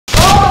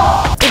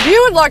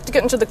You would like to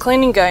get into the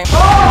cleaning game,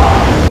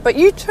 but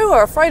you too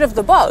are afraid of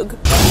the bug.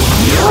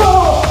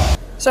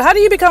 So how do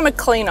you become a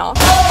cleaner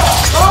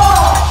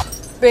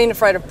being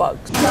afraid of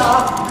bugs?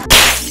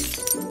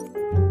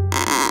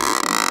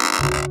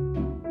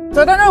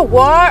 So I don't know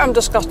why I'm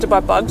disgusted by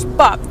bugs,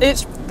 but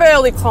it's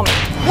fairly common.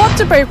 Lots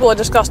of people are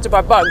disgusted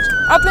by bugs.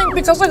 I think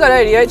because I got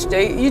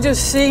ADHD, you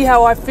just see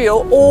how I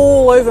feel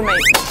all over me.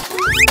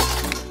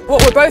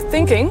 What we're both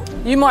thinking,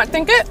 you might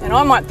think it, and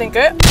I might think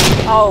it,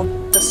 I'll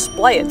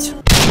display it.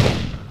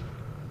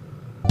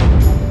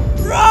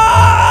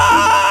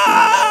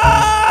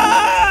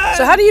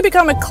 So how do you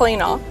become a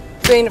cleaner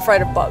being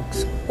afraid of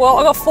bugs? Well,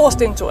 I got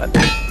forced into it.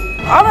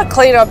 I'm a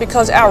cleaner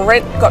because our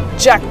rent got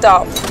jacked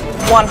up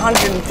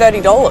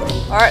 $130.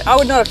 All right, I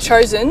would not have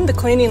chosen the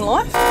cleaning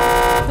life,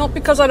 not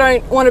because I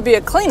don't want to be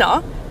a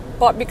cleaner,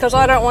 but because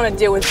I don't want to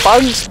deal with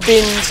bugs,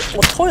 bins,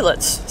 or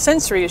toilets,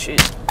 sensory issues.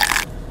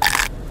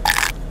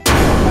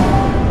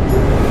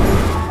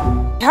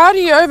 How do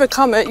you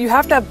overcome it? You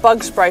have to have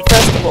bug spray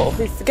first of all. If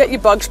you forget your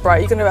bug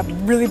spray, you're going to have a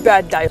really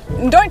bad day.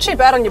 And don't cheap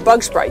out on your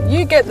bug spray.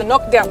 You get the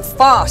knockdown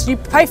fast. You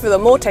pay for the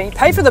Mortain, you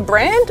pay for the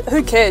brand,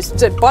 who cares?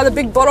 So buy the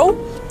big bottle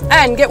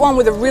and get one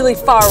with a really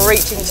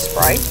far-reaching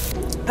spray.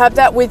 Have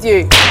that with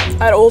you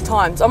at all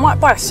times. I might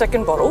buy a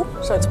second bottle,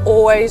 so it's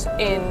always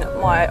in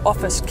my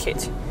office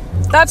kit.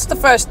 That's the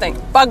first thing,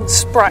 bug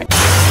spray.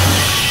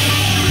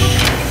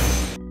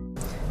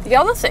 The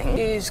other thing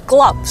is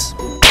gloves,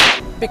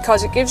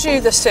 because it gives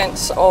you the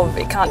sense of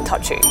it can't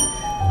touch you.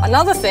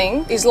 Another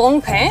thing is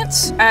long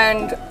pants,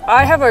 and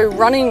I have a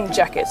running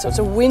jacket, so it's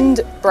a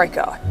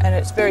windbreaker, and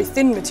it's very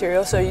thin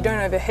material, so you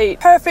don't overheat.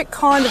 Perfect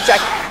kind of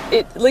jacket.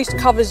 It at least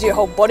covers your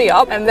whole body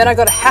up, and then I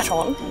got a hat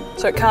on,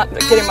 so it can't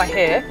get in my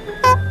hair.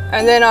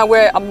 And then I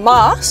wear a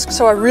mask,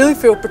 so I really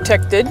feel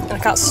protected, and I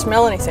can't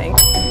smell anything.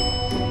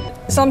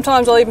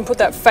 Sometimes I'll even put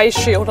that face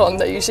shield on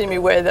that you see me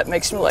wear that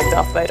makes me look like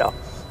Darth Vader.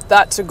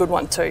 That's a good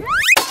one too.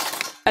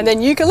 And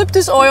then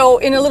eucalyptus oil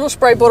in a little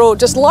spray bottle,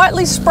 just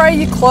lightly spray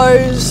your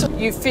clothes.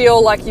 You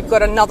feel like you've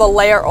got another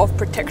layer of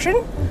protection.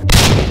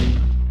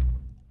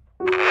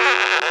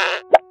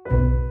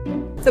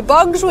 The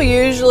bugs will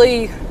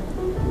usually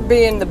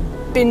be in the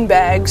bin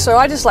bag, so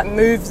I just like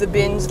move the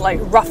bins,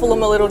 like ruffle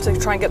them a little to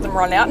try and get them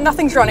run out.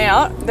 Nothing's run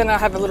out, then I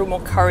have a little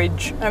more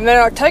courage. And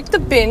then I take the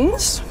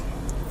bins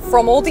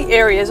from all the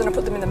areas and I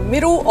put them in the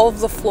middle of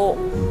the floor,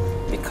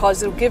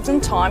 because it'll give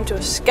them time to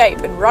escape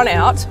and run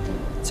out,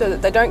 so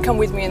that they don't come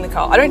with me in the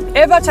car. I don't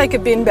ever take a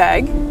bin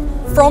bag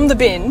from the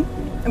bin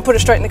and put it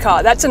straight in the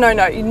car. That's a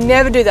no-no, you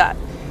never do that.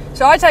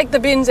 So I take the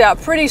bins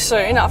out pretty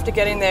soon after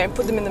getting there and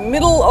put them in the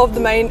middle of the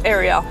main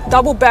area.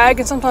 Double bag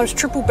and sometimes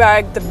triple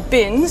bag the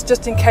bins,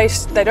 just in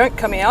case they don't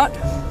come out,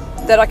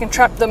 that I can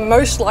trap them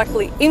most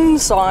likely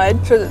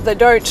inside so that they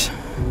don't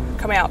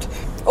come out.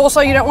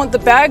 Also, you don't want the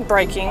bag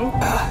breaking.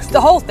 The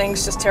whole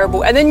thing's just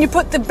terrible. And then you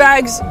put the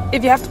bags,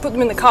 if you have to put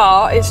them in the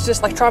car, it's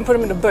just like try and put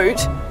them in a boot.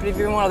 But if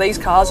you're in one of these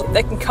cars,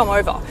 they can come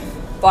over.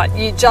 But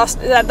you just,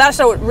 that's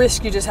a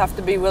risk you just have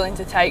to be willing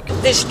to take.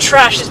 This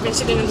trash has been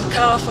sitting in the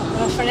car for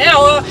half an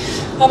hour.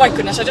 Oh my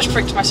goodness, I just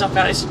freaked myself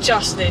out. It's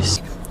just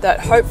this. That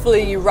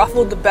hopefully you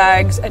ruffled the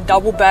bags and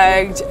double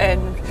bagged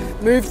and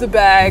moved the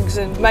bags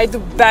and made the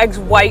bags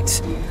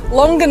wait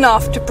long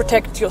enough to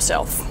protect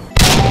yourself.